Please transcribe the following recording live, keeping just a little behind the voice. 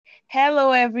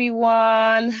Hello,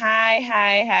 everyone.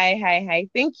 Hi.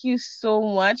 Thank you so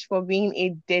much for being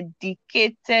a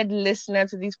dedicated listener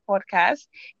to this podcast.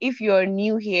 If you're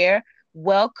new here,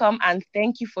 welcome and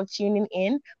thank you for tuning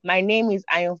in. My name is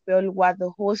Ayanfeoluwa, the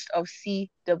host of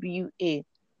CWA.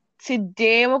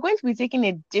 Today, we're going to be taking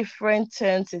a different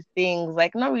turn to things,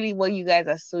 like not really what you guys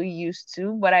are so used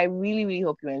to, but I really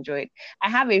hope you enjoyed. I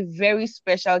have a very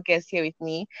special guest here with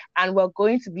me, and we're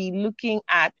going to be looking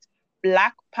at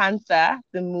Black Panther,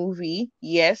 the movie,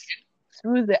 yes,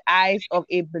 through the eyes of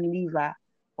a believer.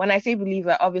 When I say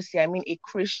believer, obviously I mean a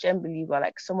Christian believer,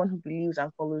 like someone who believes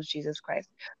and follows Jesus Christ.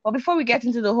 But before we get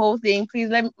into the whole thing, please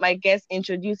let my guest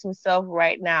introduce himself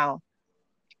right now.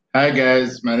 Hi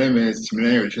guys, my name is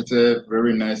Timothy Richard.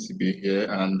 Very nice to be here,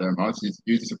 and I want to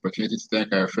use this opportunity to thank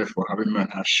Ayanfe for having me on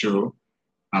her show.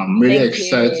 I'm really Thank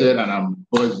excited you. and I'm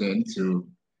buzzing to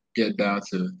get down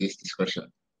to this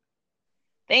discussion.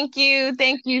 Thank you,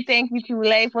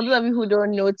 Timlay. For those of you who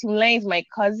don't know, Timlay is my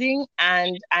cousin,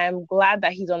 and I'm glad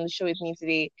that he's on the show with me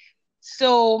today.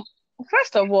 So,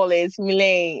 first of all, is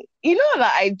Timlay. You know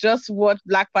that I just watched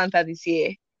Black Panther this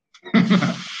year.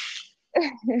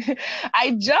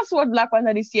 I just watched Black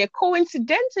Panther this year.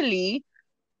 Coincidentally,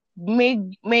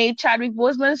 may Chadwick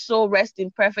Boseman so rest in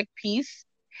perfect peace.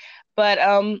 But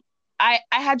I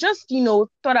had just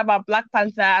thought about Black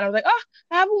Panther and I was like, oh,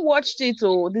 I haven't watched it.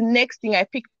 So the next thing I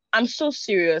picked, I'm so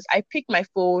serious. I picked my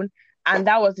phone and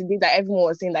that was the day that everyone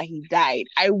was saying that he died.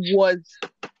 I was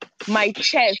my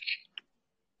chest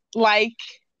like,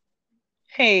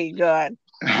 hey God.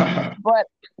 But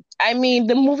I mean,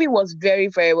 the movie was very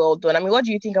well done. I mean, what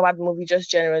do you think about the movie just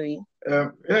generally? Yeah,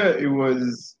 it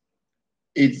was.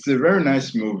 It's a very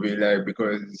nice movie, like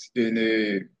because in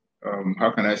a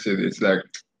how can I say this? Like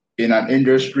in an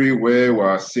industry where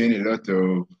we're seeing a lot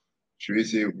of, should we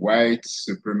say, white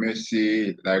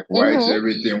supremacy, like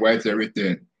Mm-hmm. white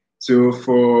everything. So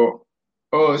for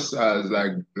us as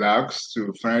like blacks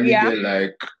to finally Yeah. get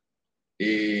like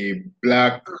a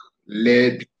black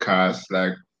led cast,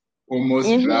 like almost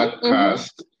black Mm-hmm.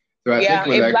 cast. So I think Yeah. it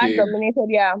was A like black a, dominated,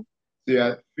 yeah.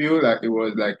 so I feel like it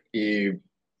was like a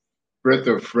breath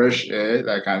of fresh air,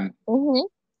 Mm-hmm.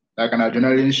 like an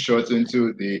adrenaline shot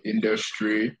into the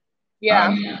industry, Yeah.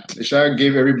 and it shall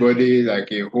give everybody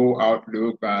like a whole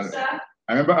outlook. And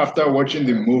I remember after watching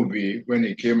the movie when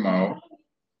it came out,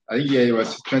 I think yeah, it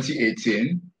was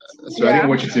 2018. So I didn't Yeah.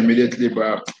 watch it immediately,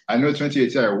 but I know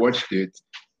 2018 I watched it.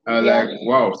 I was Yeah. like,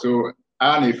 wow. So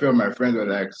I and a few of my friends were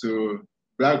like, so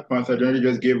Black Panther generally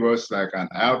just gave us like an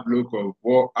outlook of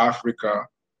what Africa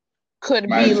Could be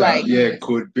might have, like. yeah,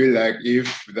 could be like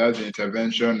if without the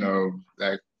intervention of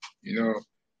like, you know,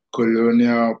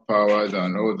 colonial powers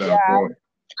and all that. Yeah. But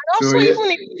And so also, yeah,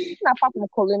 even apart from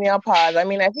colonial powers, I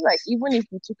mean, I feel like even if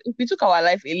we took our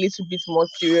life a little bit more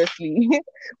seriously,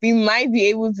 we might be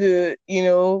able to,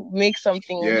 make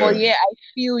something. But yeah. yeah, I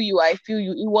feel you. I feel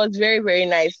you. It was very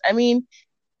nice. I mean,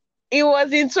 it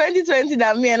was in 2020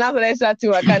 that me and I started to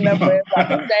Wakanda forever. I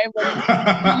think that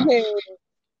everybody.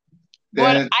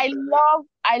 But Then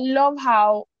I love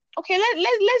how. Okay,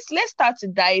 let's start to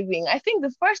diving. I think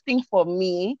the first thing for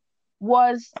me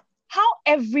was how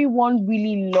everyone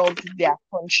really loved their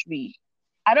country.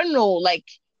 I don't know, like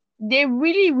they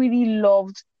really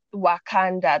loved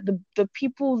Wakanda. The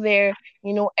people there,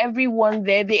 everyone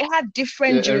there, they had yeah,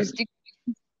 different jurisdictions,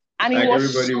 and it like was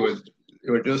everybody so. was,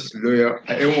 it was just loyal.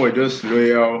 Everyone was just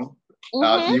loyal. To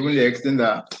Mm-hmm. even the extent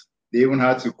that they even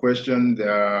had to question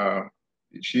the,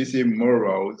 should you say,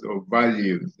 morals or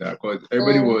values, because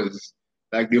everybody Mm, was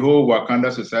like the whole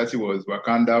Wakanda society was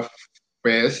Wakanda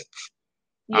first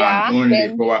and yeah. only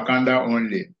Then for Wakanda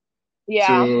only. yeah.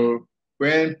 So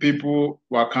when people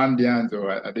Wakandians,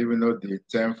 or I don't even know the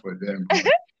term for them, but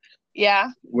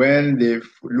Yeah. when they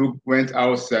went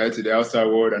outside to the outside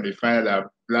world and they find that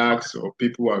blacks or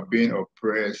people are being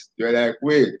oppressed, they're like,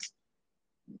 wait,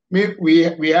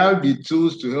 we have the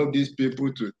tools to help these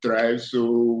people to thrive.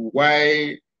 So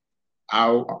why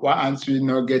aren't we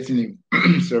not getting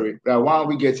sorry, why aren't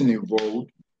we getting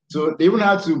involved? So they even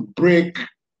had to break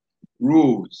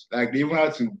rules, like they even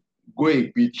had to go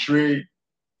and betray.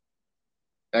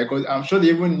 Like, 'cause I'm sure they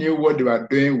even knew what they were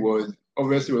doing was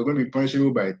obviously was going to be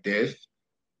punishable by death,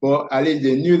 but at least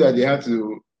they knew that they had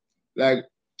to, like,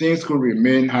 things could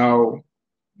remain how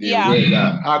they Yeah. were.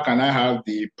 That how can I have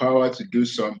the power to do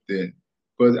something?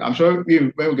 Because I'm sure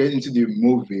when we get into the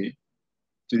movie,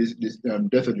 to this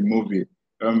death of the movie,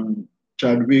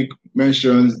 Chadwick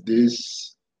mentions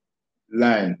this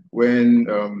line when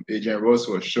Agent Ross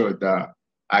was shot that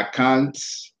I can't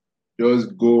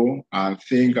just go and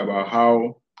think about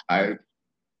how I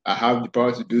I have the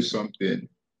power to do something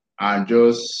and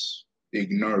just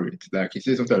ignore it. Like he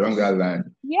said something along that line.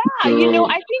 Yeah, So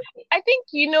I think,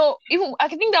 even I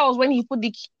think that was when he put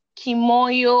the yeah,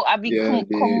 Kimoye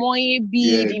yeah,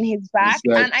 bead in his back. it's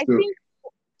like And I so think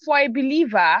for a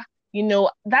believer,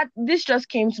 that this just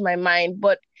came to my mind,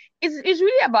 but it's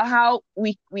really about how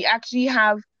we actually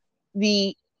have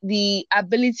the the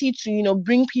ability to,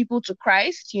 bring people to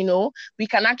Christ. We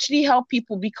can actually help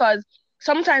people because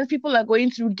sometimes people are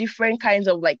going through different kinds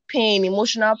of like pain,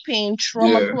 emotional pain,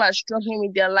 trauma. yeah, People are struggling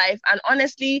with their life. And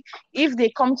honestly, if they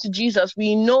come to Jesus,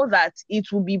 we know that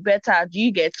it will be better. Do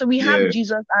you get? So we have yeah.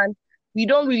 Jesus, and we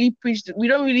don't really preach, we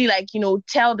don't really like,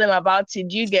 tell them about it.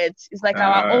 Do you get? It's like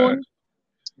our Uh, own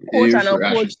quote and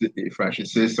unquote. if I should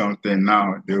say something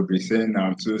now, they'll be saying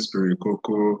I'm too spiritual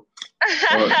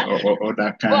or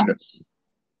that But kind of.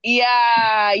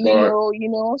 yeah,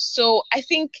 But so I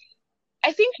think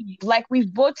like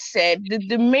we've both said,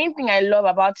 the main thing I love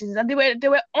about it is that they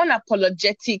were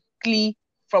unapologetically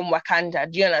from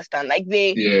Wakanda. Do you understand? Like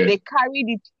yeah, they carried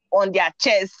it on their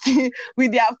chest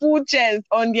with their full chest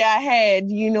on their head.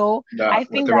 that I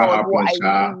think whatever that was what I happens,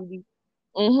 really,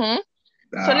 really. Mm-hmm.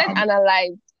 So let's um,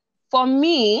 analyze. For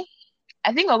me,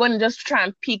 I think we're going to just try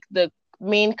and pick the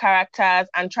main characters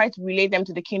and try to relate them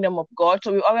to the kingdom of God.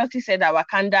 So we obviously said that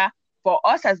Wakanda, for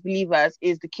us as believers,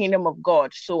 is the kingdom of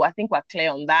God. So I think we're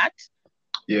clear on that.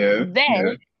 yeah, yeah.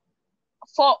 Then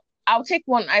for I'll take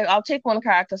one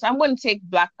character. So I'm going to take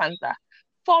Black Panther.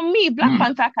 For me, Black Mm,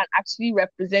 Panther can actually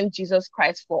represent Jesus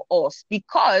Christ for us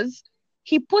because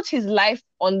he put his life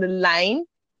on the line.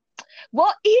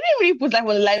 Well, he didn't really put life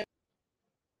on the line,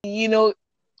 you know,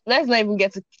 let's not even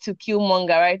get to Killmonger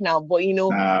right now. But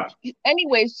nah,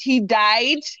 anyways, he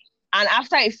died, and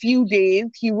after a few days,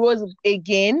 he rose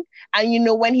again.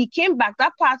 And when he came back,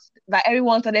 that part that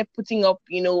everyone started putting up,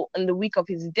 in the week of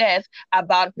his death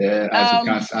about yeah.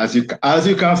 um As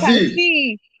you can can see,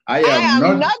 see I I am am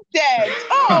not. not dead.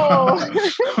 Oh,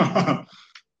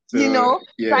 So So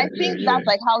yeah, I yeah, think yeah, that's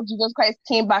like how Jesus Christ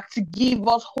came back to give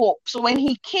us hope. So when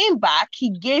he came back, he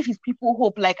gave his people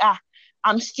hope, like,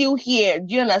 I'm still here.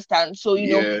 Do you understand? So,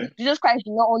 yeah. Jesus Christ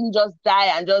did not only just die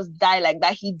and just die like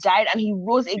that, he died and he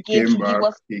rose He again came to give back.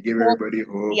 us He gave hope. everybody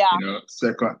hope. Yeah,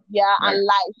 Second, yeah, like and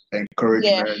life. Yeah.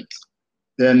 encouragement.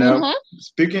 Then Mm-hmm.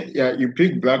 speaking, yeah, you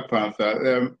pick Black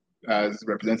Panther as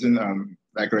representing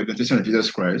like representation of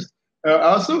Jesus Christ. I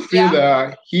also feel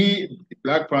Yeah. that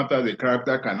Black Panther, the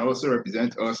character, can also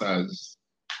represent us as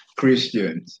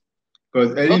Christians.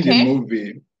 Because early in the Okay.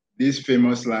 movie, these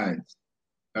famous lines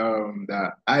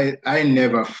that I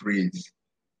never freeze,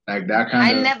 like that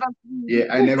kind I of, never. yeah,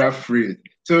 I never freeze.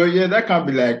 So yeah, that can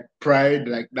be like pride,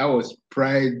 like that was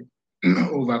pride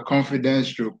over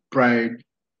confidence through pride.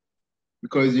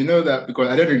 Because you know that because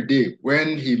at the end of the day,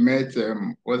 when he met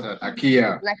what's that,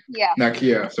 Like, yeah.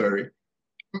 Nakia, sorry,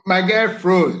 my guy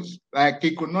froze. Like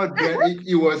he could not do it,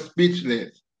 he was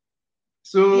speechless.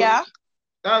 So Yeah.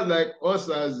 that's like us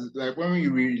as like when we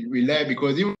rely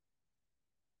because even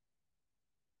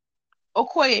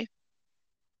Okoye.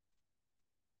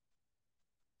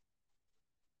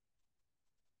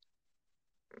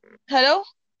 Hello?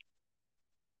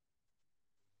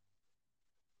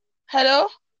 Hello?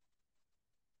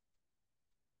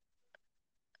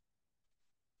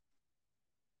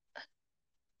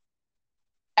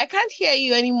 I can't hear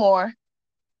you anymore.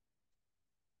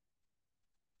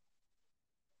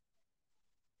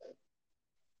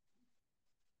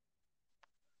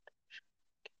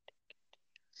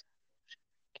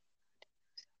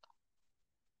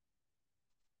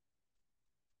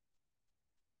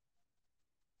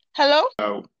 Hello?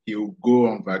 he'll go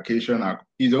on vacation,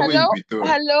 he's always Hello? with us.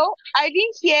 Hello? I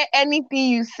didn't hear anything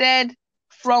you said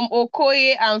from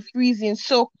Okoye and freezing.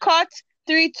 So cut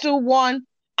 3, 2, 1,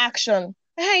 action.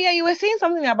 Hey, yeah, you were saying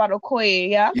something about Okoye,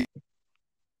 yeah?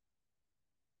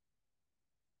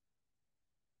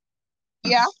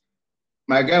 Yeah,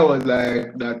 My guy was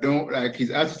like that don't like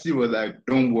his attitude was like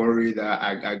don't worry that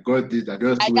I got this I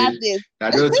got this.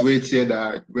 that just wait here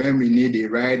that when we need a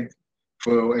ride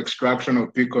for extraction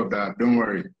or pickup that don't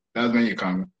worry that's when you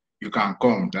can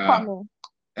come that Coming.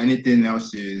 anything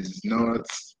else is not.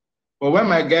 But when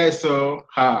my guy saw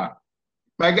her,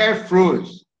 my guy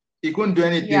froze. He couldn't do Yeah,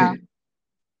 anything.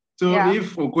 So yeah,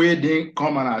 if Okoye didn't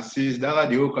come and assist, that's how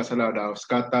the whole castle would have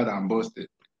scattered and busted.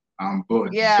 And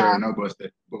bust. yeah, Sorry, not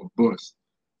busted, but bust.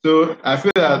 So I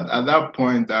feel that at that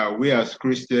point that we as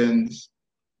Christians,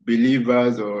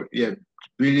 believers or yeah,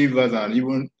 believers and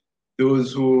even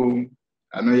those who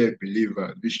are not yet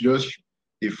believers, we should just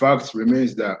the fact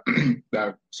remains that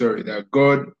that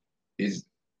God is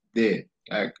there.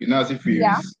 Like as if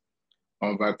yeah. he's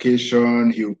on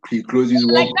vacation, he closes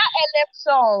Like work. that LF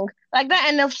song. like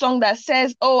that NF song that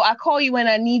says, "Oh, I call you when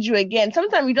I need you again."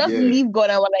 Sometimes we just Yeah, leave God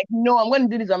and we're like, "No, I'm going to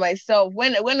do this by myself."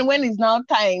 When it's now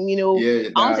time, yeah,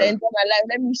 I want to enjoy my life.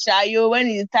 Let me show you. When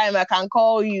it's time, I can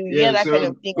call you. Yeah, yeah. that kind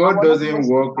of So thing. And God we're not doesn't supposed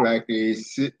to do work that. like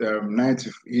a 90.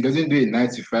 He doesn't do a 9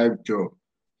 to 5 job.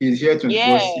 He's here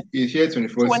 24. Yeah, He's here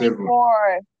 24/7.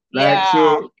 24. Like Yeah.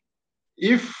 so,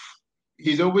 if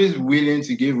he's always willing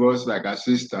to give us like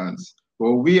assistance,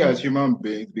 but we as human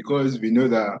beings, because we know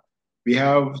that we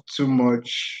have too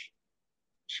much,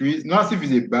 not if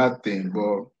it's a bad thing,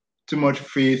 but too much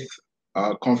faith,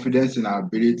 confidence in our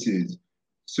abilities.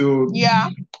 So Yeah.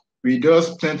 we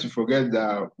just tend to forget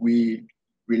that we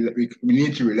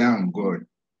need to rely on God.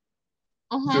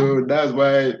 Mm-hmm. So that's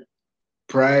why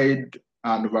pride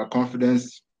and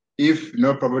overconfidence, if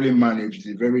not properly managed,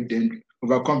 is very dangerous.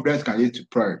 Overconfidence can lead to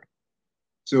pride.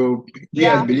 So we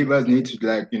as Yeah. believers need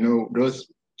to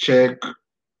just check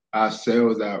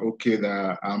ourselves that okay,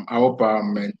 that I hope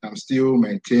I'm still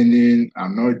maintaining,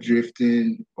 I'm not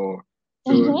drifting, or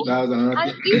so Mm-hmm. that's another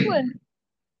And thing.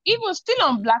 even still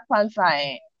on Black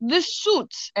Panther, the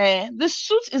suit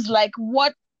is like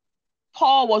what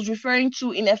Paul was referring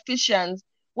to in Ephesians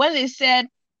when they said,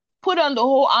 put on the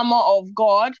whole armor of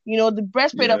God, the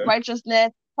breastplate of Yeah,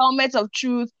 righteousness, helmet of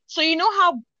truth. So you know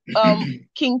how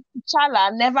King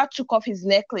T'Challa never took off his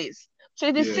necklace. So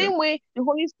it's the yeah, same way the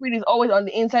Holy Spirit is always on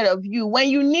the inside of you. When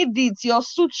you need it, your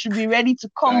suit should be ready to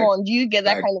come like on. Do you get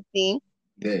that like kind of thing?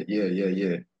 yeah, yeah, yeah,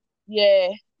 yeah. Yeah,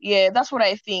 yeah, that's what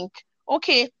I think.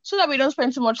 Okay, so that we don't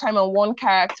spend too much time on one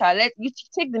character, let you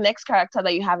take the next character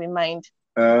that you have in mind.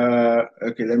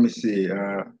 Okay, let me see.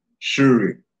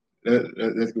 Shuri.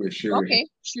 Let's go with Shuri. Okay,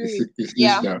 sure. It's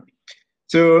Yeah, Islam.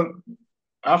 So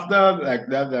after like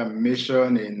that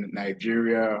mission in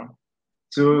Nigeria,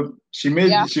 so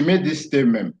yeah. she made this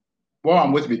statement. What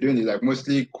I'm going to be doing is like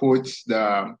mostly quotes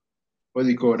that what do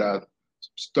you call that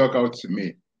stuck out to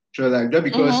me. So like just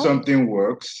because Mm-hmm. something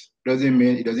works doesn't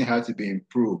mean it doesn't have to be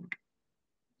improved.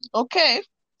 Okay.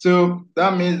 So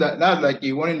that means that's like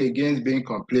a warning against being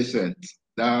complacent.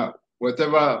 That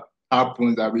whatever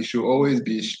happens, that we should always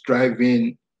be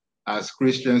striving as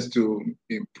Christians to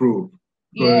improve.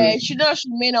 Yeah, Because it should not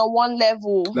remain on one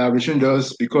level. that we shouldn't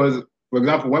just because, for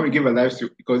example, when we give a life to,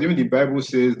 because even the Bible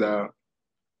says that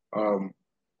um,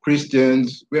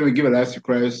 Christians, when we give a life to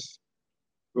Christ,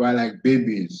 we are like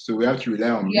babies, so we have to rely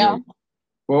on Yeah, milk.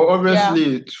 But yeah,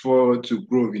 obviously, for to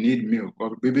grow, we need milk.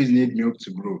 Or babies need milk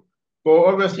to grow. But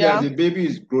obviously, as yeah. the baby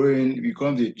is growing,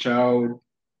 becomes a child,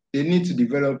 they need to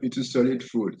develop into solid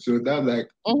food. So that's like,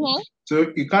 Mm-hmm.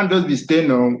 so you can't just be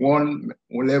staying on one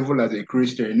level as a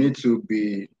Christian. You need to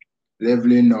be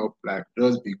leveling up, like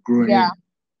just be Yeah. growing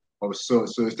or so.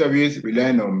 So instead of you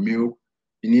relying on milk,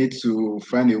 you need to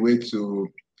find a way to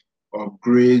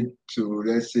upgrade to,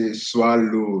 let's say,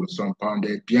 swallow some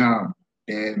pounded yam.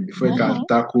 Then before you can Mm-hmm.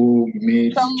 tackle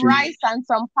meat, Some chicken. rice and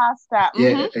some pasta.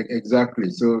 Yeah, Mm-hmm. exactly.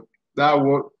 So that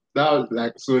was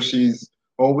like, so she's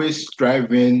always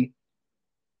striving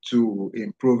to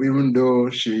improve, even though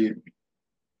she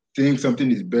thinks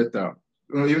something is better.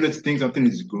 Even though she thinks something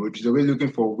is good, she's always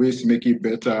looking for ways to make it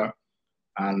better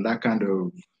and that kind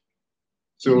of.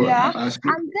 So Yeah. I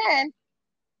And then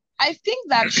I think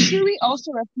that Shuri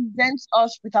also represents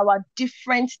us with our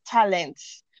different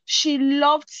talents. She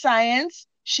loved science,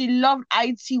 she loved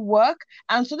IT work,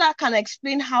 and so that can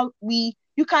explain how you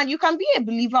can be a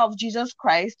believer of Jesus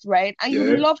Christ, right? And you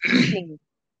yeah, love to sing.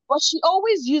 But she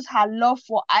always used her love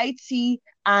for IT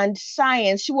and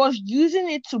science. She was using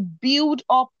it to build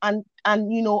up and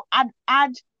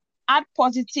add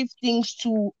positive things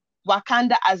to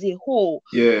Wakanda as a whole.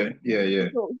 yeah, yeah, yeah,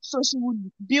 So she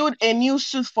would build a new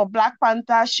suit for Black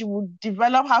Panther. She would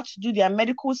develop how to do their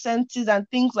medical senses and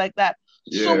things like that.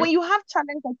 So yeah, when you have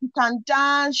talent, like you can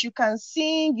dance, you can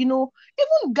sing,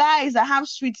 even guys that have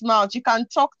sweet mouth, you can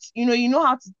talk, you know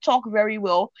how to talk very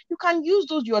well. You can use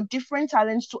those your different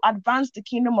talents to advance the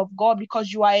kingdom of God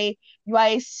because you are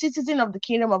a citizen of the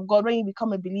kingdom of God when you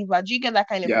become a believer. Do you get that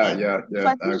kind of yeah, thing? yeah, So yeah.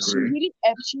 I I think agree.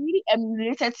 she really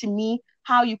emulated to me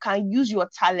how you can use your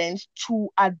talent to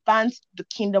advance the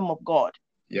kingdom of God.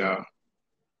 Yeah.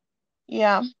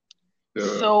 Yeah. So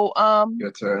So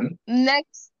your turn.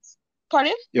 next,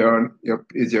 pardon? Your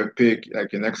is your pick,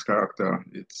 like your next character.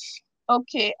 It's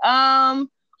Okay.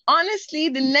 Honestly,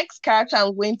 the next character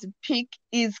I'm going to pick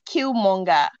is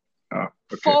Killmonger.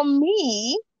 okay.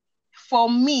 For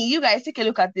me, you guys take a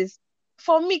look at this.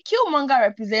 For me, Killmonger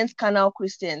represents carnal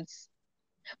Christians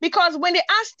because when they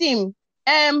asked him,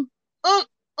 um,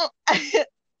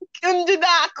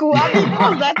 Njudaku,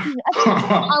 what's that thing? I think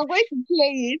I'm going to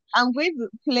play it. I'm going to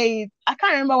play it. I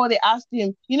can't remember what they asked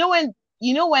him. You know when?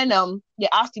 when they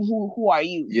asked him who are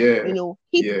you? Yeah.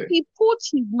 He Yeah. put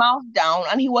his mouth down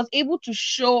and he was able to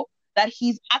show that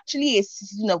he's actually a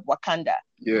citizen of Wakanda.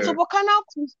 So Yeah. Wakanda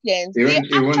Christians, they Even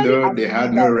actually though they agree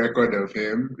had no that record of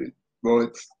him,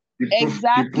 but the proof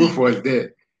exactly, was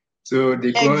there. So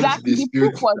they couldn't exactly, the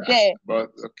proof dispute was that. there. But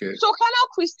okay. So carnal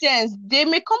Christians, they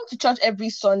may come to church every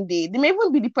Sunday. They may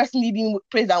even be the person leading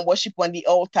praise and worship on the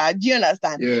altar. Do you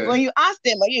understand? Yeah. When you ask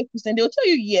them, are you a Christian? They'll tell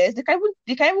you yes. They can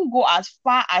even go as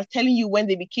far as telling you when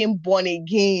they became born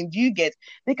again. Do you get?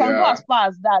 They can go Yeah. as far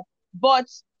as that. But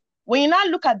when you now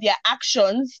look at their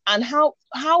actions and how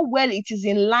well it is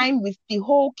in line with the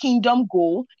whole kingdom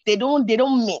goal, they don't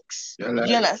mix. Yeah, Do you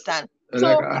like understand?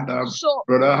 like So so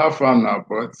brother, have fun now,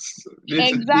 but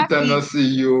let exactly. not see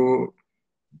you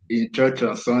in church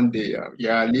on Sunday. We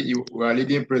are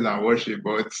leading praise and worship,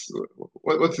 but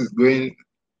what is going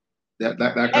that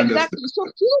kind of stuff? Exactly. So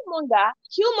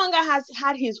Killmonger has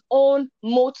had his own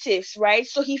motives, right?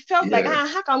 So he felt like, Yeah.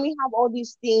 how can we have all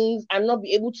these things and not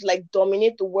be able to like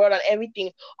dominate the world and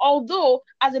everything? Although,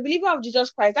 as a believer of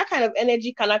Jesus Christ, that kind of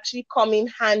energy can actually come in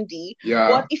handy. Yeah.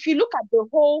 But if you look at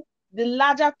the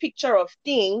larger picture of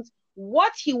things,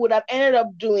 what he would have ended up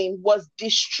doing was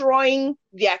destroying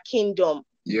their kingdom.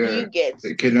 Do Yeah. you get?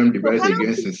 The kingdom So divided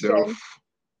against itself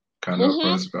cannot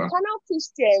prosper. carnal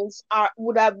Christians are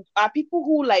people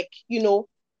who like,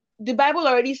 the Bible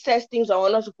already says things that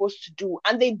we're not supposed to do,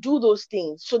 and they do those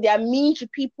things. So they are mean to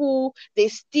people, they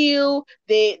steal,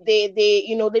 they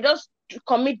just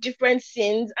commit different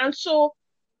sins. And so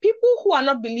people who are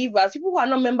not believers, people who are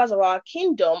not members of our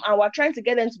kingdom, and we're trying to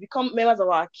get them to become members of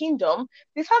our kingdom,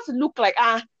 this has to look like,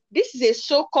 this is a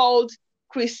so-called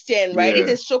Christian, right? This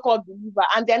Yeah. is a so-called believer,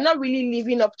 and they're not really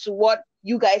living up to what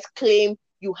you guys claim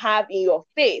you have in your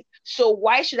faith. So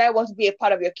why should I want to be a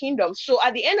part of your kingdom? So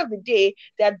at the end of the day,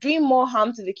 they're doing more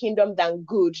harm to the kingdom than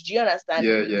good. Do you understand?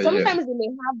 Yeah. Yeah. Yeah. Sometimes they may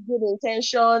have good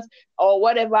intentions or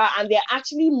whatever, and they're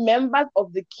actually members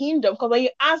of the kingdom. Because when you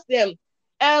ask them,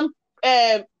 um,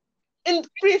 um, in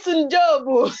prison job,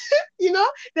 they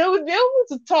will be able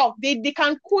to talk. They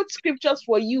can quote scriptures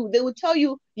for you. They will tell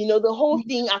you, the whole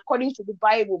thing according to the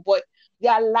Bible, but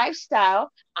their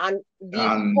lifestyle and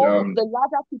And the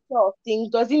larger picture of things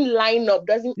doesn't line up,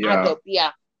 doesn't add yeah. up.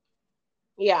 Yeah.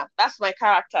 Yeah. That's my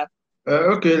character.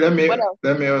 Okay, let me What else?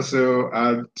 let me also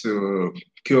add to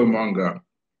Killmonger.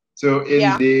 So in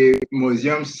Yeah. the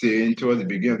museum scene towards the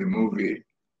beginning of the movie,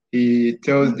 he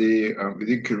tells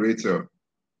the curator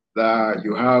that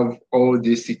you have all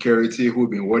this security who've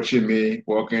been watching me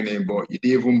walking in, but you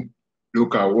didn't even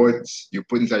look at what you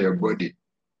put inside your body.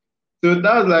 So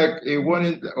that's like a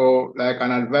warning or like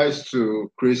an advice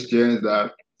to Christians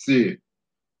that see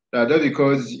that just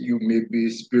because you may be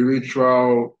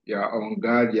spiritual, you're on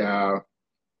guard, you're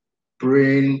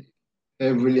praying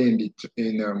heavily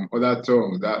in other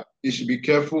tongues, that you should be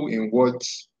careful in what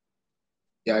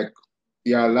like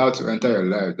you're allowed to enter your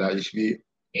life. That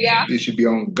Yeah. you should be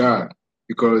on guard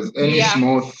because any Yeah.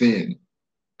 small thing,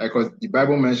 like 'cause the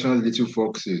Bible mentions little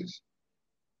foxes,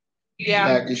 Yeah.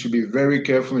 like you should be very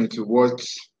careful into what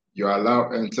you allow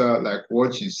enter, like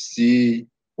what you see,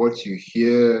 what you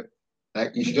hear. Like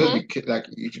Mm-hmm.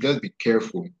 you should just be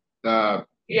careful. That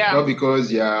Yeah. not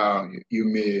because you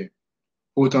may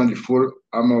put on the full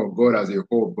armor of God as a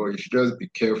whole, but you should just be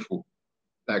careful.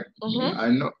 Like Mm-hmm.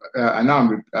 I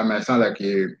know I might sound like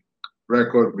a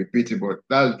record repeating, but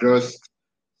that's just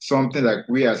something like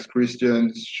we as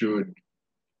Christians should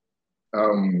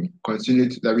continue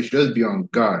to, that we should just be on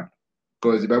guard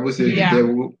because the Bible says the Yeah.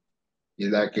 devil is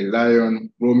like a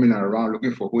lion roaming around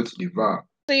looking for who to devour.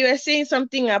 So you were saying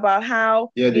something about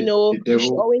how, Yeah, the we should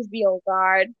devil, always be on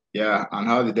guard. yeah, and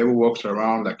how the devil walks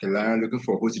around like a lion looking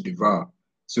for who to devour.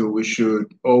 So we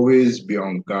should always be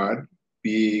on guard,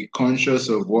 be conscious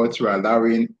of what we're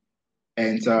allowing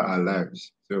enter our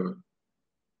lives. So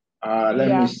let me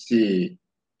Yeah. see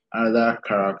another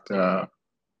character.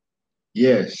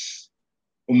 Yes,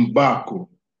 Umbaku,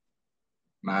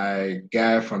 my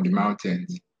guy from the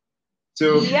mountains.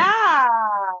 So Yeah.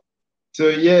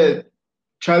 yeah,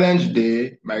 challenge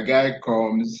day, my guy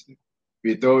comes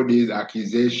with all these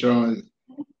accusations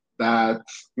that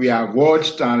we have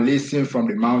watched and listened from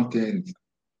the mountains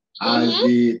as Mm-hmm.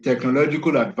 the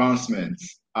technological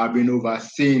advancements have been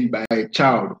overseen by a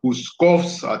child who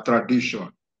scoffs at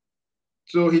tradition.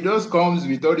 So he just comes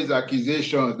with all these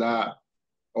accusations that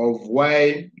of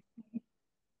why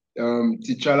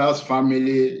T'Challa's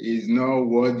family is not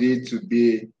worthy to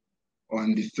be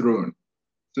on the throne.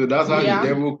 So that's how the Yeah.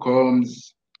 devil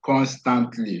comes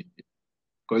constantly.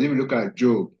 Because if you look at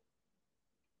Job,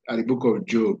 at the book of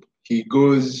Job, he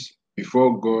goes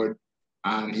before God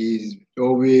and he's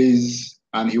always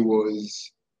and he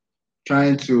was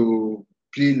trying to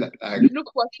plead like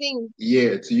Look for things.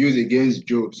 to use against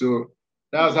Job. So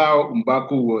that's how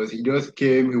Mbaku was. He just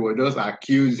came, he was just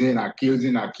accusing,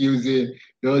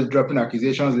 just dropping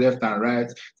accusations left and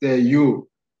right. Say you,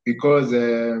 because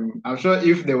I'm sure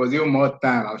if there was even more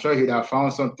time, I'm sure he'd have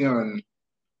found something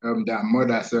on their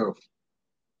mother self.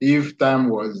 If there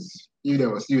was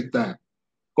still time.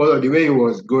 Because of the way he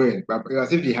was going, but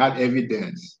as if he had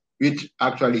evidence, which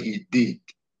actually he did.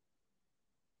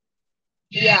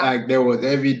 Yeah. Like there was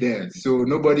evidence. So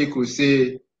nobody could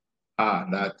say,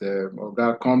 that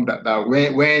Oga come that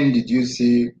when did you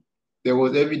see? There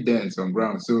was evidence on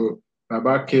ground. So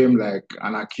Baba came like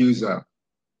an accuser.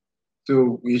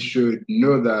 So we should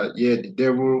know that the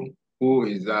devil, who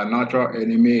is our natural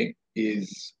enemy,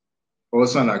 is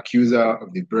also an accuser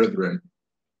of the brethren.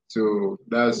 So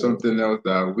that's something else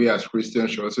that we as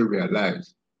Christians should also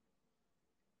realize.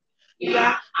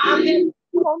 Yeah. And then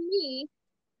for me,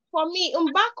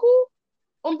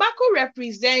 Umbaku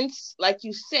represents, like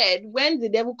you said, when the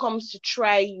devil comes to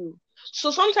try you. So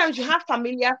sometimes you have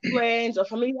familiar friends or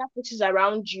familiar faces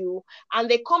around you, and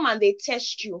they come and they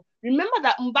test you. Remember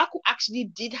that Umbaku actually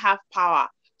did have power.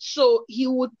 So they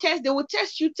would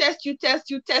test you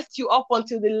up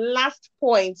until the last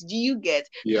point. Do you get? So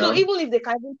Yeah. even if they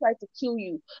can even try to kill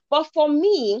you. But for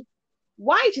me,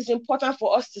 why it is important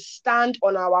for us to stand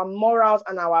on our morals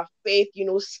and our faith,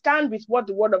 stand with what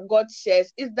the word of God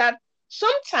says, is that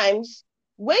sometimes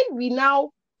when we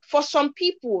now, for some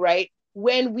people, right,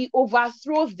 when we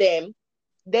overthrow them,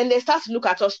 then they start to look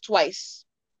at us twice.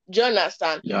 Do you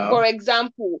understand? Yeah. For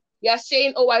example, you're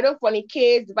saying, oh, I don't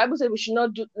fornicate. The Bible says we should not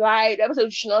lie. The Bible says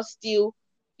we should not steal.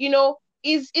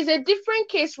 Is a different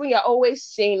case when you're always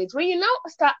saying it. When you now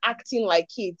start acting like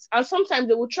it, and sometimes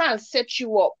they will try and set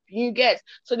you up. You get,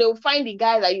 so they will find the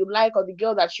guy that you like or the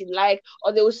girl that you like,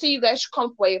 or they will say you guys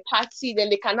come for a party, then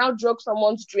they can now drug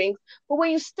someone's drink. But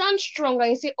when you stand strong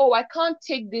and you say, oh, I can't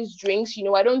take these drinks,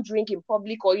 I don't drink in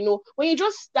public, or when you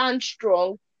just stand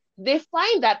strong, they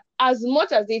find that as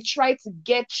much as they try to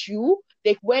get you,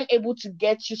 they weren't able to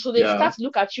get you. So they start to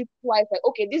look at you twice, like,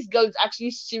 okay, this girl is actually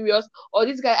serious, or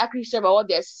this guy actually serious about what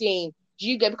they're saying. Do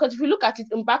you get? Because if you look at it,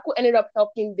 Mbaku ended up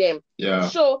helping them. Yeah.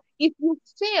 So if you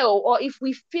fail, or if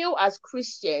we fail as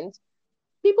Christians,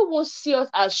 people won't see us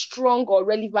as strong or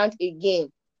relevant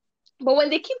again. But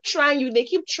when they keep trying you,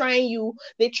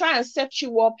 they try and set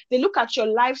you up, they look at your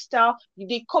lifestyle,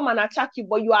 they come and attack you,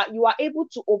 but you are able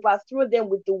to overthrow them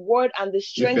with the word and the If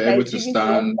strength you're that able is to given to us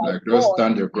stand, by like just God.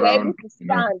 stand your You're able ground, to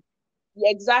stand. Yeah,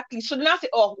 exactly. So now say,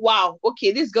 oh wow,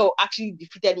 okay, this girl actually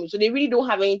defeated me. So they really don't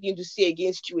have anything to say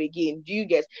against you again. Do you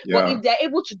get? But Yeah. if they're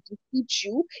able to defeat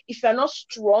you, if you're not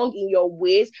strong in your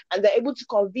ways, and they're able to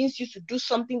convince you to do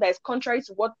something that is contrary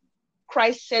to what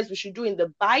Christ says we should do in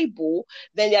the Bible,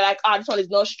 then they're like, this one is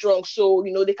not strong. So,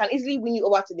 they can easily win you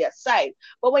over to their side.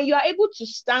 But when you are able to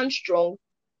stand strong,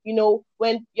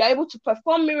 when you're able to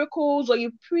perform miracles, or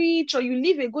you preach, or you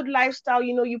live a good lifestyle,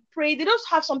 you pray, they just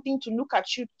have something to look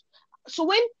at you. So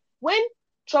when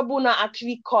trouble now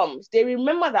actually comes, they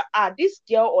remember that, this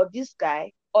girl or this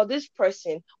guy or this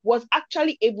person was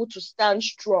actually able to stand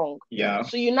strong. Yeah.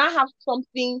 So you now have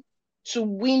something to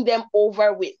win them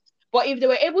over with. But if they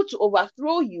were able to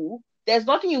overthrow you, there's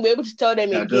nothing you'll be able to tell them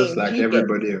Yeah, again. just like Do you get?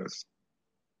 everybody else.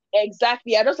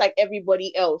 Exactly. Yeah, just like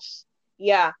everybody else.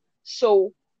 Yeah.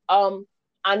 So,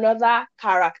 another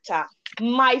character.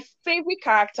 My favorite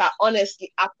character,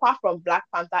 honestly, apart from Black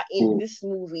Panther in this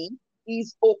movie,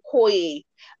 is Okoye.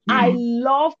 I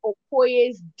love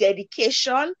Okoye's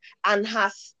dedication and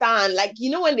her stand. Like,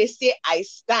 when they say I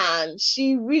stand,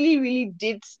 she really, really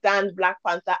did stand Black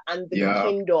Panther and the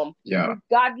kingdom,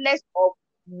 regardless of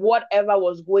whatever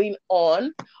was going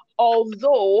on.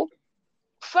 Although,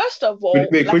 first of all,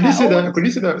 Wait, like could you I say always, that? Could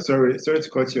you say that? Sorry to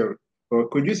cut you. But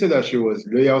could you say that she was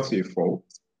loyal to a fault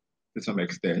to some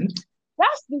extent?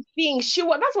 that's the thing.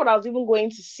 That's what I was even going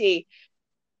to say.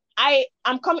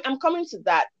 I'm coming to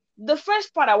that. The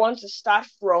first part I want to start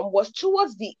from was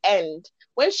towards the end,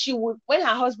 when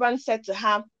her husband said to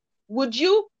her, "Would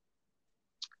you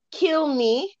kill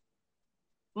me,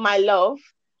 my love?"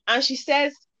 And she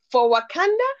says, "For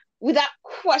Wakanda?" Without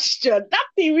question. That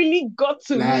thing really got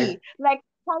to me. Like,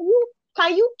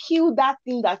 can you kill that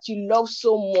thing that you love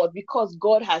so much because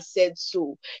God has said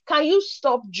so? Can you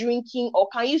stop drinking, or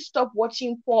can you stop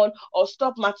watching porn, or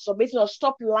stop masturbating, or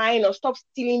stop lying, or stop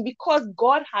stealing because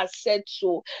God has said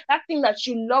so? That thing that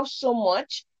you love so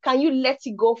much, can you let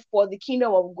it go for the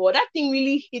kingdom of God? That thing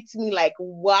really hits me like,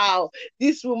 wow,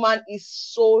 this woman is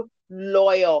so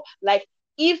loyal. Like,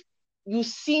 if you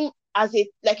seem as a,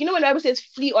 like, when the Bible says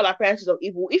flee all appearances of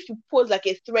evil, if you pose like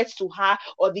a threat to her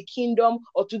or the kingdom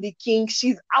or to the king,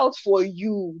 she's out for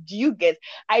you. Do you get?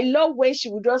 I love when she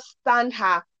would just stand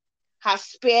her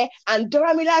spear and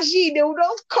Dora Milaje, they would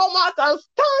just come out and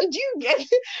stand. You get?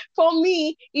 For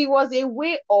me, it was a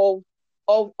way of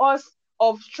us,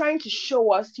 of trying to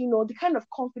show us, the kind of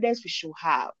confidence we should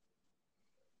have.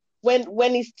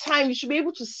 When it's time, you should be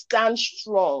able to stand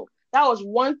strong. That was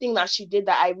one thing that she did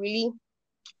that I really,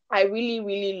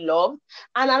 really loved.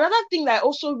 And another thing that I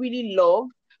also really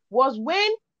loved was when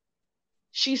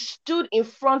she stood in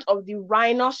front of the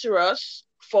rhinoceros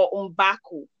for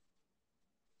Umbaku.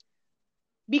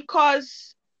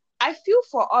 Because I feel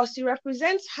for us, it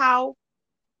represents how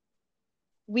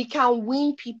we can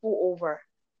win people over.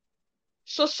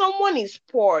 So someone is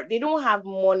poor, they don't have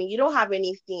money, you don't have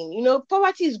anything.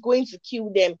 Poverty is going to kill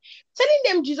them. Telling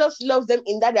them Jesus loves them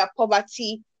in that their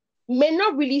poverty may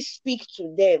not really speak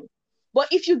to them. But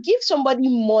if you give somebody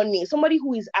money, somebody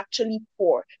who is actually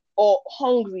poor or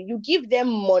hungry, you give them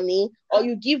money or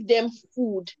you give them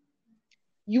food,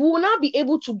 you will not be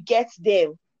able to get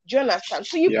them. Do you understand?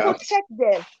 So you protect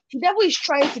them. The devil is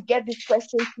trying to get this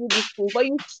person through this thing, but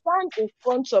you stand in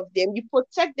front of them. You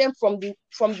protect them from the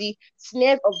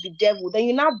snares of the devil. Then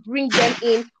you now bring them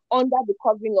in under the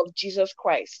covering of Jesus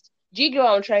Christ. Do you get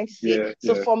what I'm trying to say? Yeah,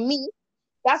 so for me,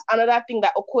 that's another thing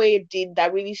that Okoye did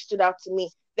that really stood out to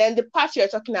me. Then the part you're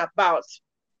talking about.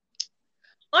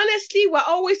 Honestly, we're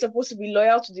always supposed to be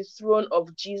loyal to the throne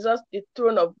of Jesus, the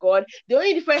throne of God. The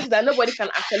only difference is that nobody can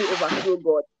actually overthrow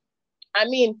God. I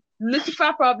mean,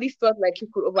 Lucifer probably felt like he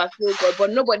could overthrow God, but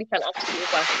nobody can actually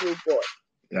overthrow God.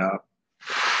 Yeah.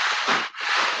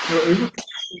 So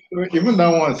even that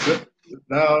one,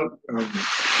 now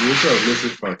the issue of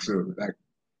Lucifer too. Like,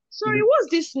 sorry, what's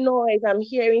this noise I'm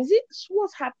hearing? Is it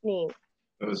what's happening?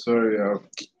 Oh, sorry,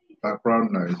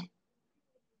 background noise.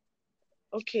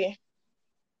 Okay.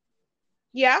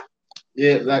 Yeah.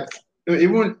 Yeah, like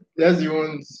even let's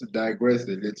even digress a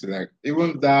little. Like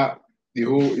even that the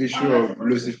whole issue of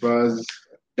Lucifer's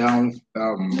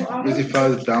downfall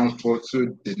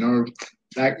too did not,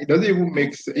 like, it doesn't even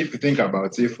make sense if you think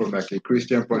about it from like a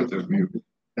Christian point of view.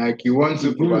 Like, you want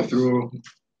to overthrow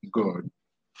God,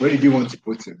 where did you want to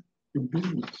put him?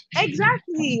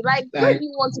 Exactly. Like where do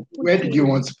you want to put where him? did you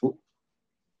want to put?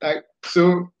 Like,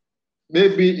 so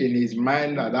maybe in his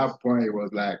mind at that point it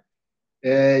was like,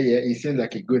 yeah, it seems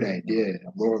like a good idea,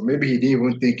 but maybe he didn't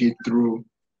even think it through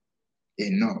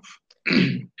enough.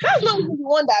 That's not even the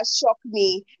one that shocked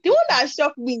me. The one that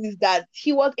shocked me is that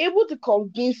he was able to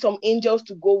convince some angels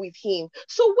to go with him.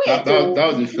 So wait, That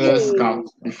was the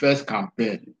first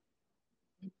campaign.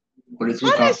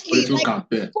 Honestly, Political like,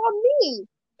 campaign. for me,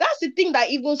 that's the thing that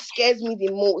even scares me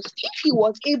the most. If he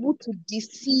was able to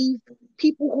deceive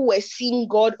people who were seeing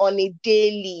God on a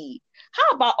daily,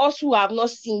 how about us who have not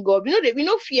seen God? We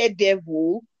know fear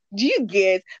devil. Do you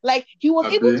get? Like, he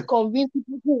was able to convince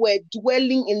people who were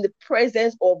dwelling in the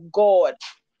presence of God.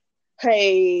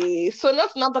 Hey, so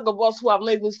not talk about us who have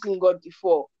not even seen God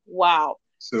before. Wow.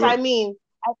 So I mean,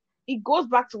 it goes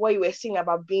back to what you were saying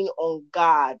about being on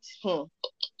guard.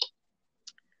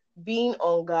 Being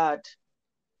on guard.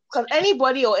 Because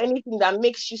anybody or anything that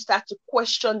makes you start to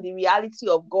question the reality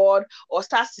of God or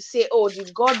starts to say, oh,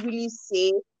 did God really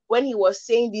say when he was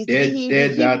saying this? Did he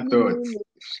that thought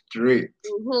straight.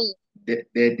 They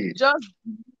did. Just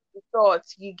the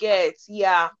thoughts you get,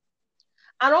 yeah.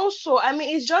 And also, I mean,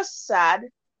 it's just sad.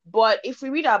 But if we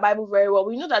read our Bible very well,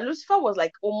 we know that Lucifer was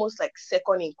like almost like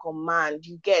second in command.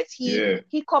 You get?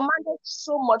 He commanded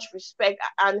so much respect,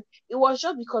 and it was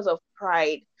just because of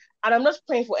pride. And I'm not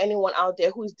praying for anyone out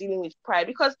there who is dealing with pride,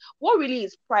 because what really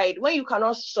is pride? When you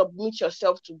cannot submit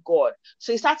yourself to God.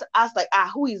 So you start to ask like,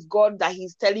 who is God that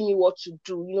he's telling me what to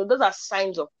do? Those are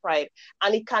signs of pride,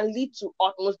 and it can lead to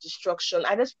utmost destruction.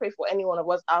 I just pray for any one of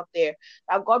us out there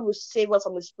that God will save us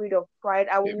from the spirit of pride.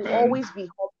 I will always be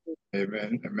humble.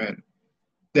 Amen.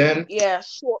 Then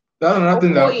so that's another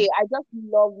thing Okoye, I just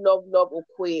love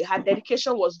Okoye. Her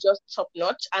dedication was just top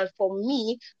notch, and for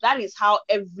me, that is how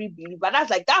every believer.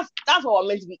 That's what we're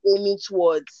meant to be aiming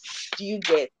towards. Do you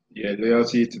get? Yeah,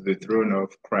 loyalty to the throne of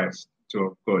Christ,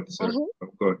 of God.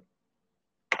 Of God.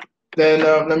 Then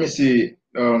let me see.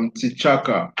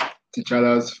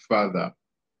 T'Challa's father.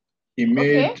 He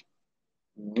made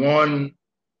one.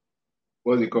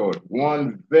 What's it called?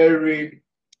 One very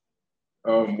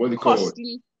what's it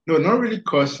costly. called? No, not really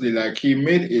costly. Like, he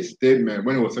made a statement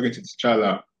when he was talking to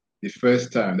T'Challa the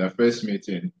first time, that first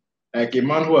meeting. Like, a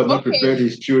man who has not prepared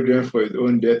his children for his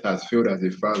own death has failed as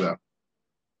a father.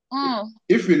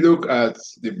 If we look at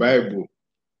the Bible,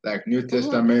 like New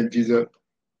Testament, Jesus,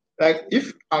 Like,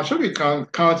 if I'm sure we can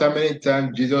count how many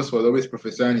times Jesus was always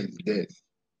prophesying his death.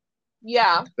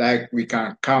 Yeah. Like, we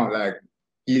can count. Like,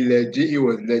 he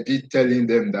was legit telling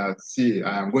them that, see,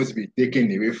 I am going to be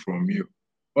taken away from you.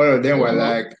 All of them were Mm-hmm.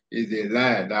 like, it's a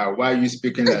lie. That why are you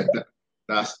speaking like that?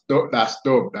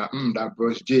 That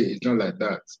Bros J is not like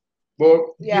that. But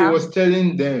he Yeah. was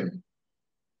telling them,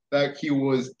 like he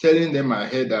was telling them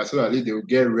ahead that so at least they will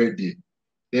get ready.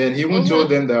 Then he even Mm-hmm. told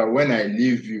them that when I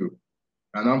leave you,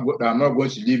 and I'm not going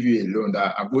to leave you alone,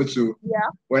 that I'm going to, Yeah.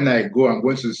 when I go, I'm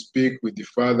going to speak with the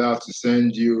Father to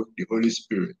send you the Holy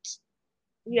Spirit.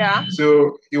 Yeah.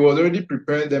 So he was already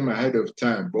preparing them ahead of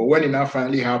time. But when it now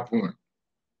finally happened,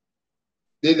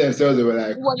 they themselves they were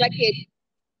like, It was like a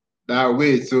that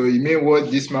way. So you mean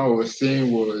what this man was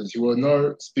saying was he was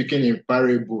not speaking in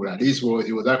parable, and this was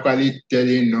he was actually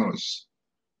telling us.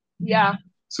 yeah.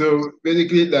 So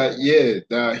basically that yeah,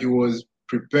 that he was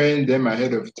preparing them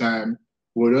ahead of time.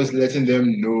 We were just letting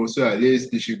them know so at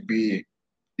least they shouldn't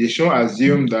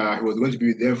assume that he was going to be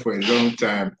with them for a long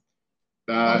time,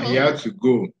 that he Mm-hmm. had to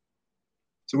go.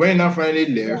 So when he now finally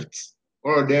Yeah. left,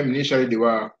 all of them initially they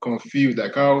were confused,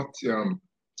 like how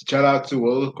T'Challa too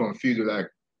was also confused, like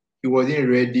he wasn't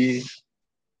ready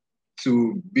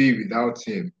to be without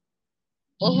him.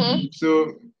 Mm-hmm.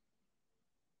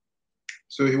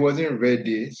 So he wasn't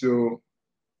ready. So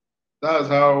that's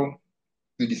how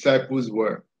the disciples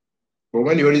were. But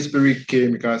when the Holy Spirit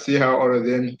came, you can see how all of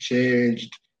them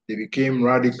changed. They became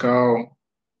radical.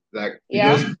 Like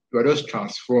Yeah. they were just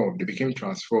transformed. They became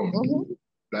transformed. Mm-hmm.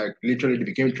 Like literally, they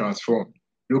became transformed.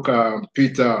 Look at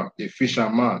Peter, the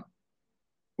fisherman,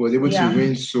 who was able to Yeah.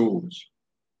 win souls,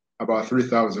 about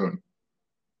 3,000,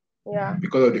 Yeah.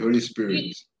 because of the Holy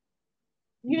Spirit.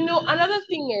 Another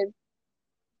thing is,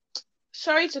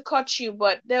 sorry to cut you,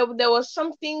 but there was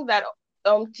something that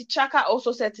T'Chaka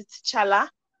also said to T'Challa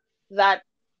that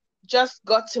just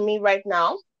got to me right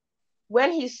now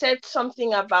when he said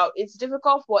something about it's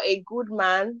difficult for a good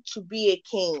man to be a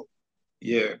king.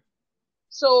 Yeah,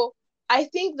 So I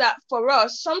think that for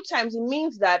us, sometimes it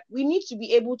means that we need to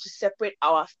be able to separate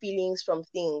our feelings from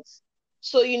things.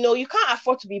 So, you can't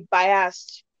afford to be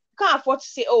biased. You can't afford to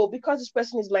say, oh, because this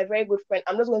person is my very good friend,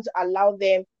 I'm just going to allow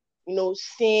them,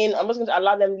 sin. I'm just going to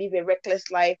allow them live a reckless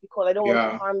life because I don't want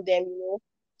to yeah, harm them.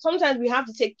 Sometimes we have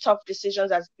to take tough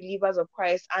decisions as believers of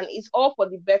Christ, and it's all for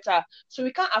the better. So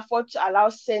we can't afford to allow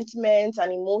sentiments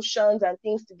and emotions and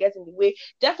things to get in the way.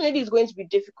 Definitely it's going to be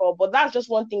difficult, but that's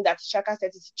just one thing that Shaka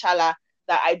said to T'Challa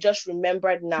that I just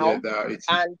remembered yeah. now. That it's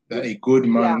And that a good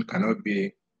yeah, man cannot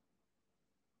be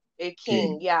a king.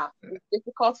 king. Yeah, it's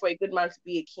difficult for a good man to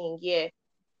be a king. Yeah,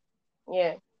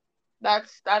 yeah.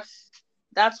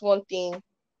 That's one thing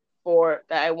for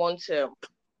that I want to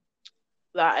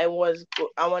that I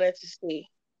wanted to say.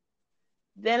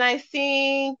 Then I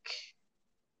think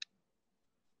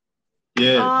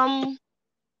Yeah.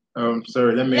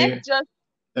 Sorry. let's just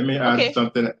Let me add okay.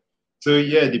 something. So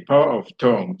yeah, the power of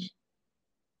tongues.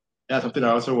 That's something I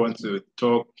also want to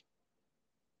talk.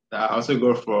 That I also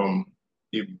got from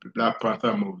the Black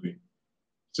Panther movie.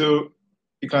 So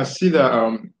you can see that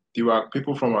the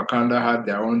people from Wakanda had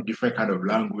their own different kind of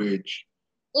language.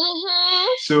 Mm-hmm.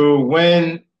 So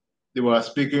when they were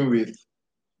speaking with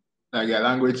like their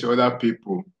language to other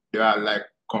people, they are like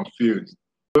confused.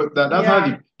 So Yeah.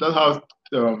 that's how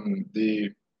the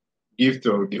gift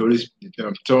of the Holy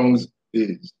Spirit, tongues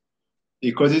is.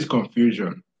 It causes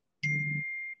confusion,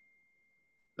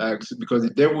 like because the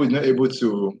devil is not able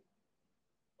to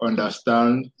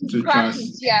understand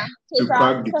Practice. Yeah. to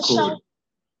crack the code. Special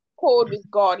code with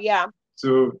God. Yeah.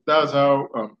 So that's how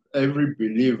every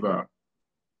believer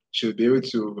should be able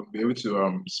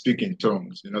to speak in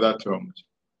tongues, in other tongues,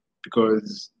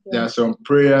 because there Yeah. are some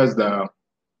prayers that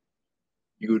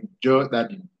you just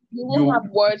You won't you have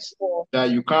words for. that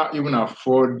you can't even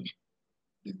afford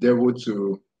the devil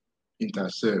to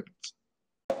intercept.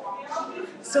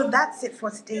 So that's it for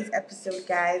today's episode,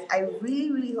 guys. I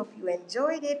really, really hope you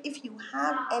enjoyed it. If you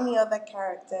have any other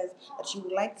characters that you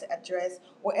would like to address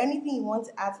or anything you want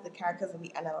to add to the characters that we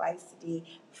analyzed today,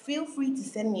 feel free to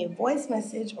send me a voice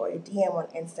message or a DM on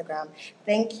Instagram.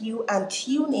 Thank you and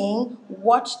tune in.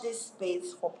 Watch this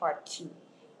space for part 2.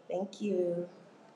 Thank you.